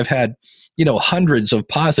hilarious. I've had, hundreds of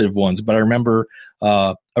positive ones, but I remember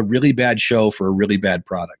a really bad show for a really bad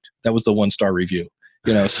product. That was the 1-star review,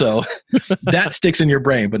 so that sticks in your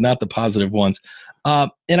brain, but not the positive ones.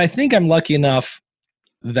 And I think I'm lucky enough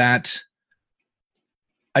that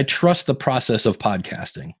I trust the process of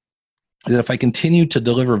podcasting, that if I continue to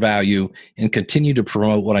deliver value and continue to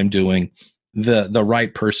promote what I'm doing, the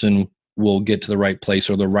right person will get to the right place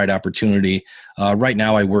or the right opportunity. Right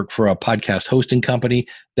now I work for a podcast hosting company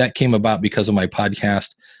that came about because of my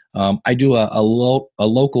podcast. I do a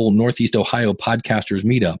local Northeast Ohio podcasters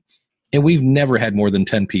meetup, and we've never had more than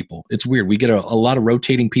 10 people. It's weird. We get a lot of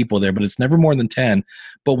rotating people there, but it's never more than 10.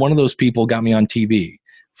 But one of those people got me on TV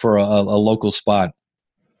for a local spot.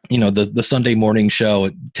 The Sunday morning show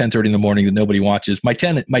at 10:30 in the morning that nobody watches. My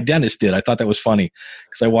dentist did. I thought that was funny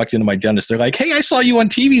because I walked into my dentist. They're like, hey, I saw you on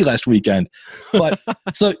TV last weekend. But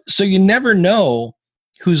so you never know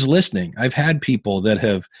who's listening. I've had people that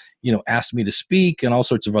have, asked me to speak and all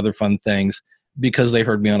sorts of other fun things because they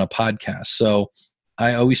heard me on a podcast. So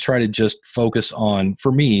I always try to just focus on,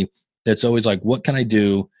 for me, it's always like, what can I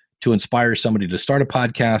do to inspire somebody to start a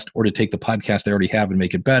podcast or to take the podcast they already have and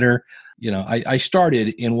make it better? I started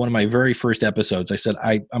in one of my very first episodes. I said,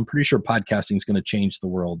 I'm pretty sure podcasting is going to change the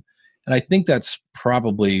world. And I think that's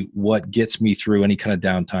probably what gets me through any kind of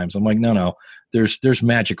downtimes. I'm like, no, there's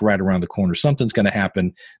magic right around the corner. Something's going to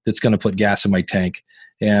happen that's going to put gas in my tank.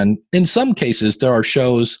 And in some cases, there are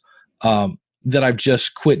shows that I've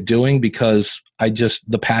just quit doing because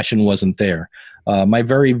the passion wasn't there. My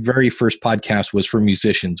very, very first podcast was for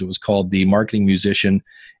musicians. It was called The Marketing Musician,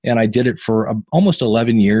 and I did it for almost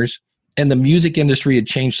 11 years. And the music industry had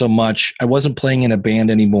changed so much. I wasn't playing in a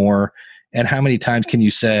band anymore. And how many times can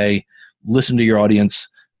you say, listen to your audience,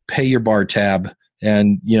 pay your bar tab,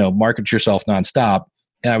 and market yourself nonstop?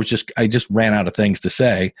 And I just ran out of things to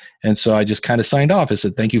say. And so I just kind of signed off. I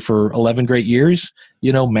said, thank you for 11 great years.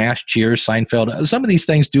 MASH, Cheers, Seinfeld. Some of these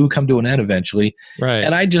things do come to an end eventually. Right.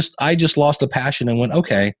 And I just lost the passion and went,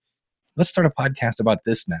 okay, let's start a podcast about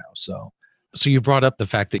this now. So you brought up the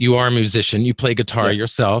fact that you are a musician, you play guitar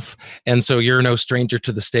yourself, and so you're no stranger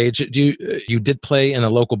to the stage. You did play in a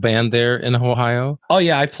local band there in Ohio? Oh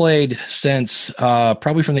yeah, I played since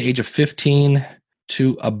probably from the age of 15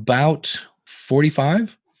 to about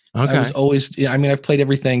 45. Okay. I was always, I've played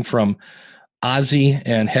everything from Ozzy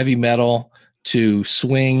and heavy metal to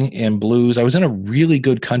swing and blues. I was in a really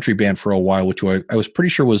good country band for a while, which I was pretty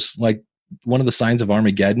sure was like one of the signs of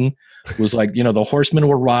Armageddon was like, the horsemen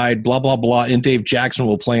will ride, blah, blah, blah. And Dave Jackson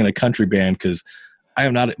will play in a country band because I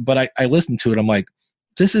am not, but I listened to it. I'm like,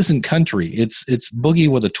 this isn't country. It's boogie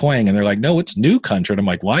with a twang. And they're like, no, it's new country. And I'm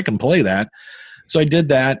like, well, I can play that. So I did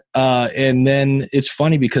that. And then it's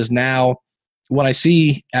funny because now when I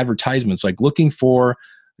see advertisements, like looking for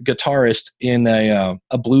a guitarist in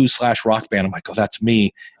a blues/rock band, I'm like, oh, that's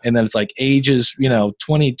me. And then it's like ages,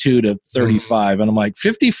 22 to 35. And I'm like,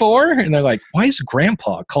 54? And they're like, why is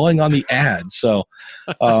grandpa calling on the ad? So,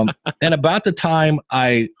 and about the time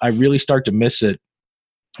I really start to miss it,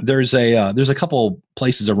 there's a couple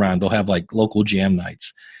places around. They'll have like local jam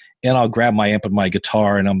nights, and I'll grab my amp and my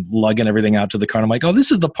guitar, and I'm lugging everything out to the car. And I'm like, oh,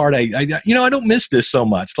 this is the part I don't miss this so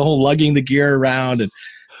much. The whole lugging the gear around and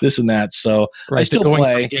this and that. So right, I still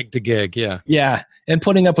play from gig to gig. Yeah. Yeah. And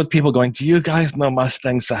putting up with people going, do you guys know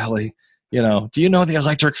Mustang Sally? Do you know the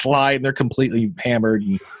electric slide? And they're completely hammered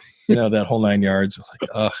and, that whole 9 yards. It's like,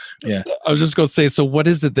 ugh, yeah. I was just going to say, so what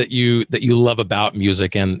is it that you love about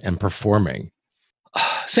music and performing?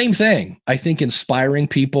 Same thing. I think inspiring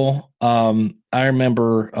people. I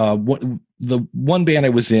remember the one band I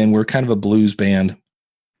was in, we're kind of a blues band,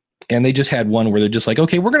 and they just had one where they're just like,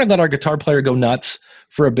 okay, we're going to let our guitar player go nuts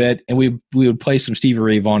for a bit. And we would play some Stevie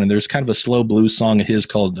Ray Vaughan, and there's kind of a slow blues song of his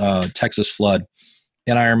called Texas Flood.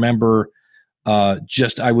 And I remember I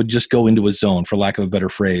would just go into a zone, for lack of a better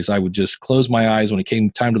phrase. I would just close my eyes when it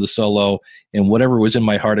came time to the solo, and whatever was in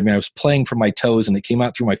my heart. I mean, I was playing from my toes and it came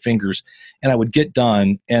out through my fingers, and I would get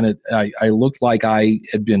done, and I looked like I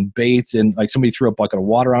had been bathed in, like somebody threw a bucket of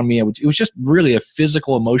water on me. It was just really a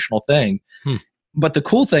physical, emotional thing. But the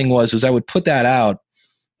cool thing was I would put that out,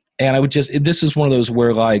 and I would this is one of those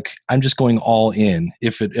where like, I'm just going all in.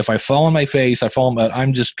 If I fall on my face,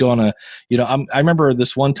 I'm just gonna, I remember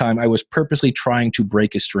this one time I was purposely trying to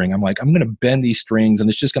break a string. I'm like, I'm going to bend these strings and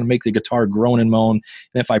it's just going to make the guitar groan and moan.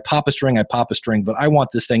 And if I pop a string, I pop a string, but I want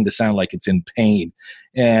this thing to sound like it's in pain.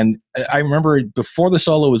 And I remember before the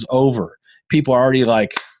solo was over, people are already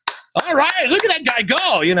like, all right, look at that guy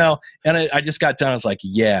go, and I just got done. I was like,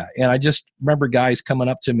 yeah. And I just remember guys coming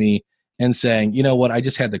up to me and saying, you know what, I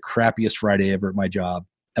just had the crappiest Friday ever at my job,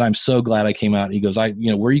 and I'm so glad I came out. And he goes, where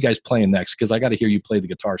are you guys playing next? Because I got to hear you play the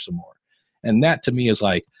guitar some more. And that to me is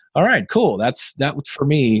like, all right, cool. That for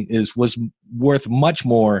me was worth much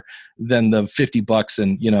more than the $50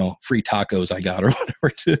 and, free tacos I got or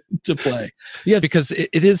whatever to play. Yeah, because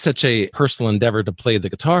it is such a personal endeavor to play the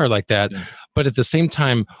guitar like that. Yeah. But at the same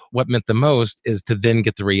time, what meant the most is to then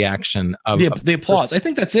get the reaction of the applause. I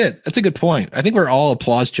think that's it. That's a good point. I think we're all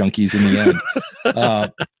applause junkies in the end.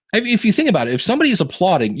 I mean, if you think about it, if somebody is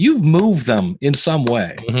applauding, you've moved them in some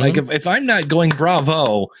way. Mm-hmm. Like if I'm not going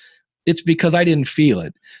bravo, it's because I didn't feel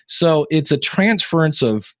it. So it's a transference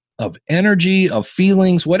of energy, of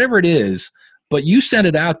feelings, whatever it is, but you send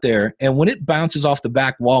it out there, and when it bounces off the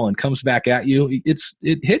back wall and comes back at you,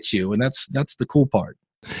 it hits you, and that's the cool part.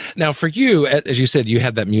 Now, for you, as you said, you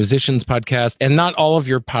had that musicians podcast, and not all of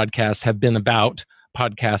your podcasts have been about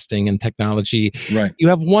podcasting and technology. Right. You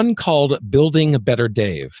have one called Building a Better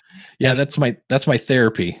Dave. Yeah, that's my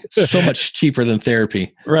therapy. So much cheaper than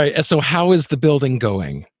therapy. Right. And so how is the building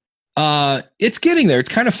going? It's getting there. It's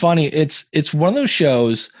kind of funny. It's one of those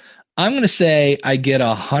shows. I'm going to say I get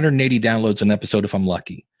 180 downloads an episode if I'm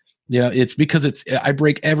lucky. It's because I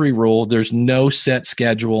break every rule. There's no set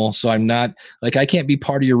schedule. So I'm not like, I can't be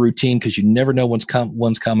part of your routine because you never know when's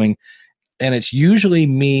coming. And it's usually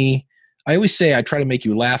me. I always say I try to make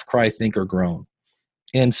you laugh, cry, think, or groan.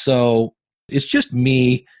 And so it's just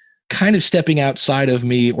me kind of stepping outside of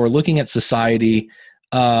me or looking at society.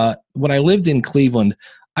 When I lived in Cleveland,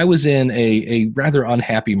 I was in a rather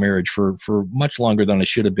unhappy marriage for much longer than I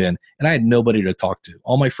should have been, and I had nobody to talk to.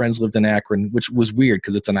 All my friends lived in Akron, which was weird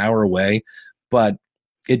because it's an hour away, but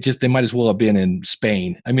they might as well have been in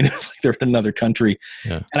Spain. I mean, it's like they're in another country.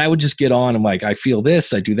 Yeah. And I would just get on. I'm like, I feel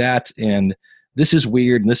this, I do that, and this is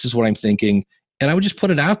weird, and this is what I'm thinking. And I would just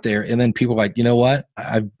put it out there, and then people are like, you know what?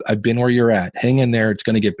 I've been where you're at. Hang in there. It's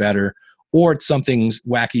going to get better. Or it's something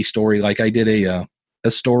wacky story. Like I did a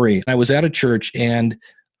story. I was at a church, and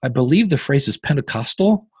I believe the phrase is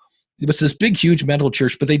Pentecostal. It's this big, huge mental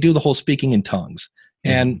church, but they do the whole speaking in tongues.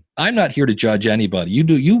 And I'm not here to judge anybody.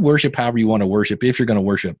 You worship however you want to worship, if you're going to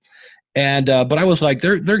worship. And but I was like,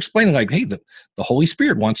 they're explaining like, hey, the Holy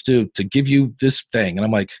Spirit wants to give you this thing, and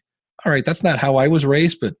I'm like, all right, that's not how I was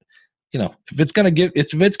raised, but if it's going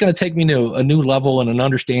to take me to a new level and an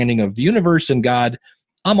understanding of the universe and God,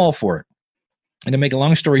 I'm all for it. And to make a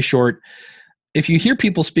long story short, if you hear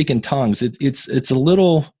people speak in tongues, it's a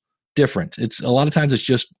little different. It's a lot of times it's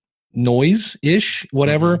just noise-ish,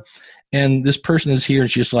 whatever. Mm-hmm. And this person is here,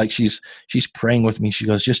 and she's like, she's praying with me. She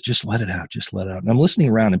goes, just let it out, just let it out. And I'm listening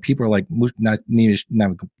around, and people are like, and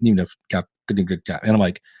I'm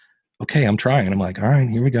like, okay, I'm trying. And I'm like, all right,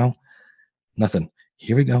 here we go. Nothing.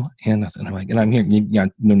 Here we go. And nothing. I'm like, and I'm here.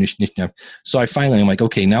 So I'm like,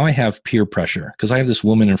 okay, now I have peer pressure because I have this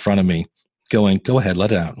woman in front of me going, go ahead,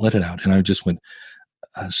 let it out, let it out. And I just went,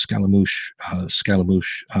 Scaramouche,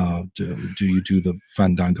 do you do the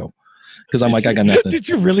fandango? Because I'm like, I got nothing. Did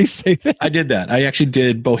you really say that? I did that. I actually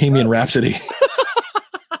did Bohemian Rhapsody.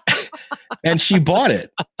 And she bought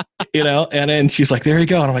it, and then she's like, there you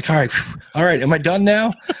go. And I'm like, all right. Am I done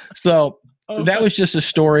now? So that was just a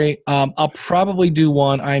story. I'll probably do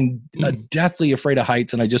one. I'm deathly afraid of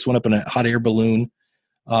heights, and I just went up in a hot air balloon.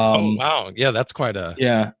 Oh, wow. Yeah, that's quite a...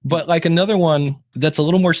 Yeah. But like another one that's a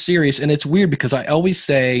little more serious, and it's weird because I always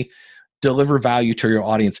say deliver value to your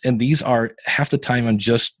audience. And these are half the time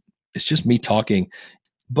it's just me talking.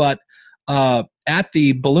 But at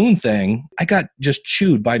the balloon thing, I got just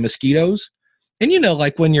chewed by mosquitoes. And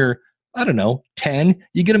like when you're, I don't know, 10,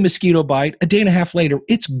 you get a mosquito bite, a day and a half later,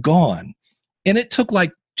 it's gone. And it took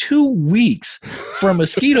like 2 weeks for a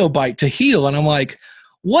mosquito bite to heal. And I'm like,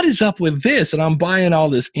 what is up with this? And I'm buying all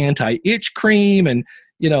this anti-itch cream and,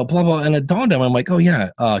 blah, blah. And it dawned on me, I'm like, oh yeah,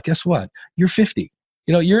 guess what? You're 50.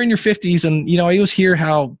 You're in your 50s. And, I always hear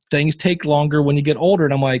how things take longer when you get older.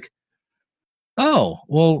 And I'm like, oh,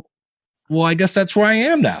 well, I guess that's where I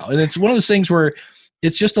am now. And it's one of those things where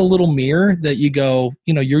it's just a little mirror that you go,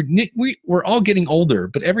 we're all getting older,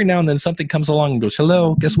 but every now and then something comes along and goes,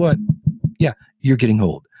 hello, guess what? Yeah, you're getting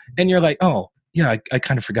old. And you're like, oh, yeah, I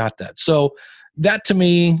kind of forgot that. So that to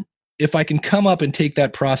me, if I can come up and take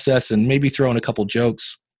that process and maybe throw in a couple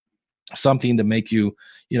jokes, something to make you,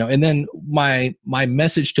 and then my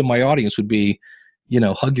message to my audience would be,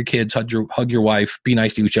 hug your kids, hug your wife, be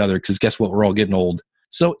nice to each other, because guess what? We're all getting old.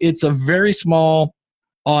 So it's a very small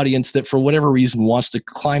audience that for whatever reason wants to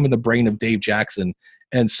climb in the brain of Dave Jackson.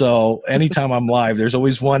 And so anytime I'm live, there's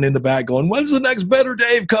always one in the back going, when's the next Better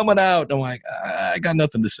Dave coming out? And I'm like, I got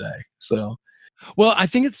nothing to say. So. Well, I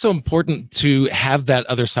think it's so important to have that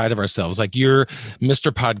other side of ourselves. Like you're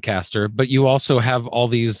Mr. Podcaster, but you also have all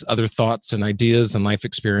these other thoughts and ideas and life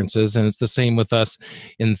experiences. And it's the same with us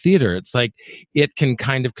in theater. It's like it can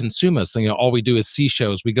kind of consume us. And, all we do is see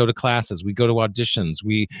shows. We go to classes. We go to auditions.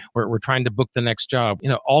 We're trying to book the next job.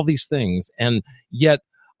 All these things. And yet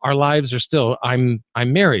our lives are still, I'm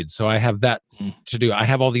married, so I have that to do. I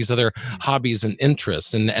have all these other hobbies and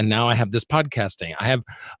interests, and now I have this podcasting. I have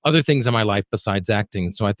other things in my life besides acting.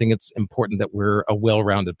 So I think it's important that we're a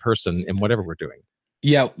well-rounded person in whatever we're doing.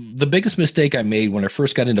 Yeah. The biggest mistake I made when I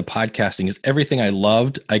first got into podcasting is everything I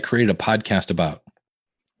loved, I created a podcast about.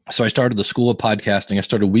 So I started the School of Podcasting. I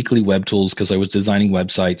started Weekly Web Tools because I was designing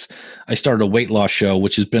websites. I started a weight loss show,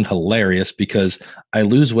 which has been hilarious because I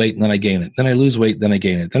lose weight and then I gain it. Then I lose weight, then I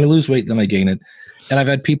gain it. Then I lose weight, then I gain it. And I've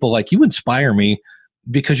had people like, you inspire me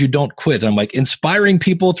because you don't quit. And I'm like, inspiring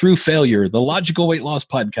people through failure, the Logical Weight Loss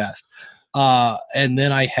Podcast. And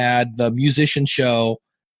then I had the musician show,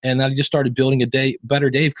 and then I just started building Better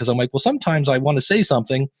Dave because I'm like, well, sometimes I want to say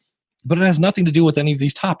something, but it has nothing to do with any of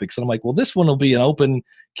these topics. And I'm like, well, this one will be an open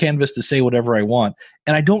canvas to say whatever I want.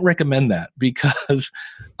 And I don't recommend that because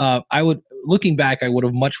looking back, I would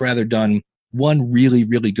have much rather done one really,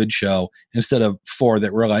 really good show instead of 4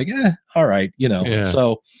 that were like, all right, Yeah.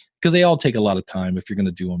 So, because they all take a lot of time if you're going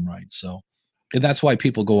to do them right. So, and that's why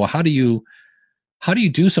people go, well, how do you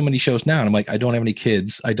do so many shows now? And I'm like, I don't have any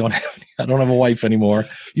kids. I don't have a wife anymore.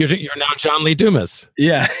 You're now John Lee Dumas.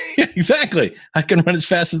 Yeah, exactly. I can run as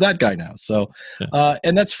fast as that guy now. So,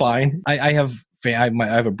 and that's fine. I have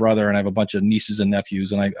a brother and I have a bunch of nieces and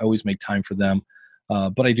nephews, and I always make time for them.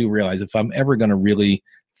 But I do realize if I'm ever going to really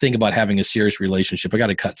think about having a serious relationship, I got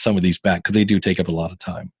to cut some of these back because they do take up a lot of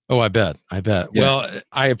time. Oh, I bet. Yeah. Well,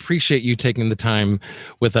 I appreciate you taking the time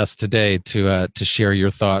with us today to share your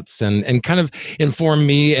thoughts and kind of inform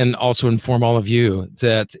me and also inform all of you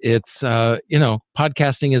that it's,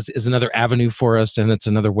 podcasting is another avenue for us, and it's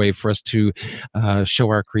another way for us to show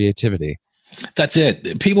our creativity. That's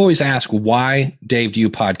it. People always ask, why, Dave, do you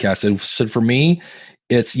podcast? And so for me,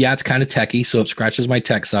 it's kind of techie, so it scratches my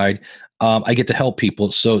tech side. I get to help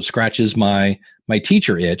people, so it scratches my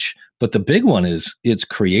teacher itch. But the big one is it's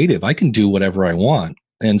creative. I can do whatever I want,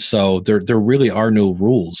 and so there really are no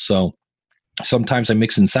rules. So sometimes I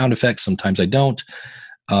mix in sound effects, sometimes I don't.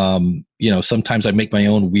 Sometimes I make my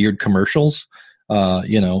own weird commercials.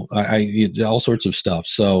 I all sorts of stuff.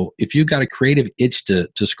 So if you've got a creative itch to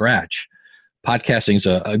scratch, podcasting is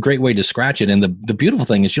a great way to scratch it. And the beautiful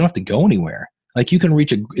thing is you don't have to go anywhere. Like you can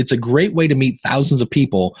it's a great way to meet thousands of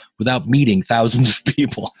people without meeting thousands of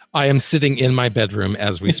people. I am sitting in my bedroom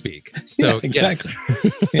as we speak. So yeah, exactly.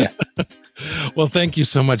 Yes. Yeah. Well, thank you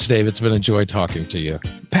so much, Dave. It's been a joy talking to you.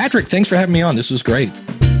 Patrick, thanks for having me on. This was great.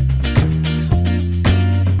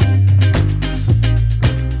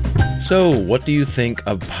 So, what do you think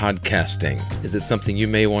of podcasting? Is it something you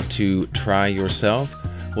may want to try yourself?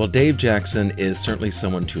 Well, Dave Jackson is certainly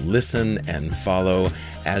someone to listen and follow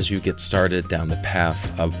as you get started down the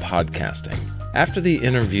path of podcasting. After the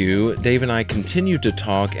interview, Dave and I continued to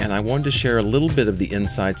talk, and I wanted to share a little bit of the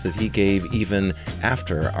insights that he gave even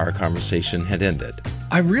after our conversation had ended.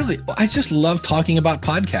 I just love talking about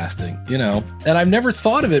podcasting, and I've never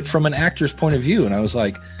thought of it from an actor's point of view. And I was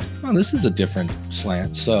like, oh, this is a different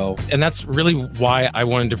slant. And that's really why I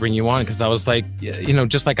wanted to bring you on, because I was like,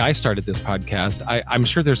 just like I started this podcast, I'm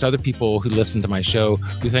sure there's other people who listen to my show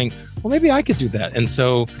who think, well, maybe I could do that. And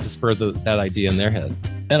so to spur that idea in their head.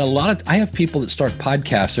 And I have people that start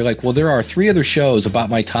podcasts. They're like, well, there are 3 other shows about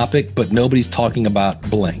my topic, but nobody's talking about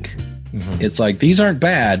blank. Mm-hmm. It's like, these aren't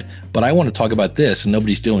bad, but I want to talk about this, and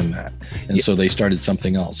nobody's doing that. And so they started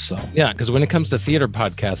something else. So yeah, because when it comes to theater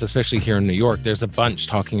podcasts, especially here in New York, there's a bunch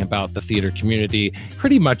talking about the theater community.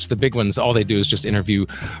 Pretty much the big ones, all they do is just interview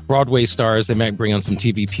Broadway stars. They might bring on some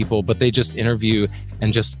TV people, but they just interview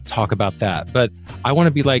and just talk about that. But I want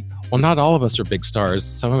to be like, well, not all of us are big stars.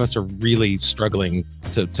 Some of us are really struggling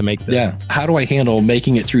to make this. Yeah. How do I handle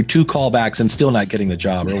making it through 2 callbacks and still not getting the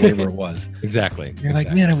job or whatever it was? Exactly. You're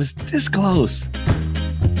like, man, I was this close.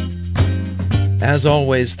 As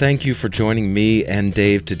always, thank you for joining me and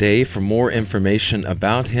Dave today. For more information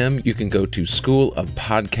about him, you can go to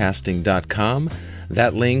schoolofpodcasting.com.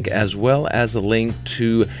 That link, as well as a link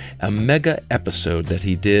to a mega episode that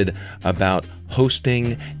he did about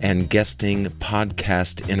hosting and guesting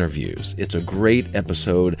podcast interviews. It's a great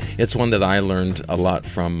episode. It's one that I learned a lot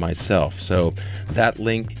from myself. So that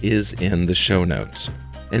link is in the show notes.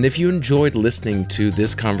 And if you enjoyed listening to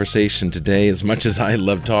this conversation today as much as I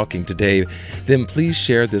love talking to Dave, then please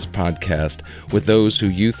share this podcast with those who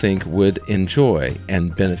you think would enjoy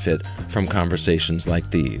and benefit from conversations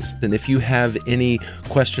like these. And if you have any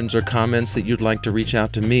questions or comments that you'd like to reach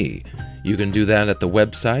out to me, you can do that at the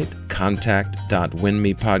website,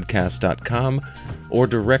 contact.winmepodcast.com, or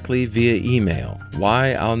directly via email,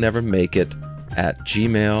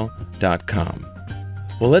 whyillnevermakeit@gmail.com.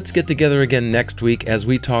 Well, let's get together again next week as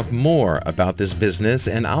we talk more about this business,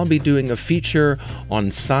 and I'll be doing a feature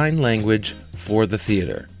on sign language for the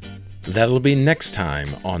theater. That'll be next time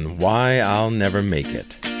on Why I'll Never Make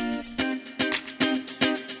It.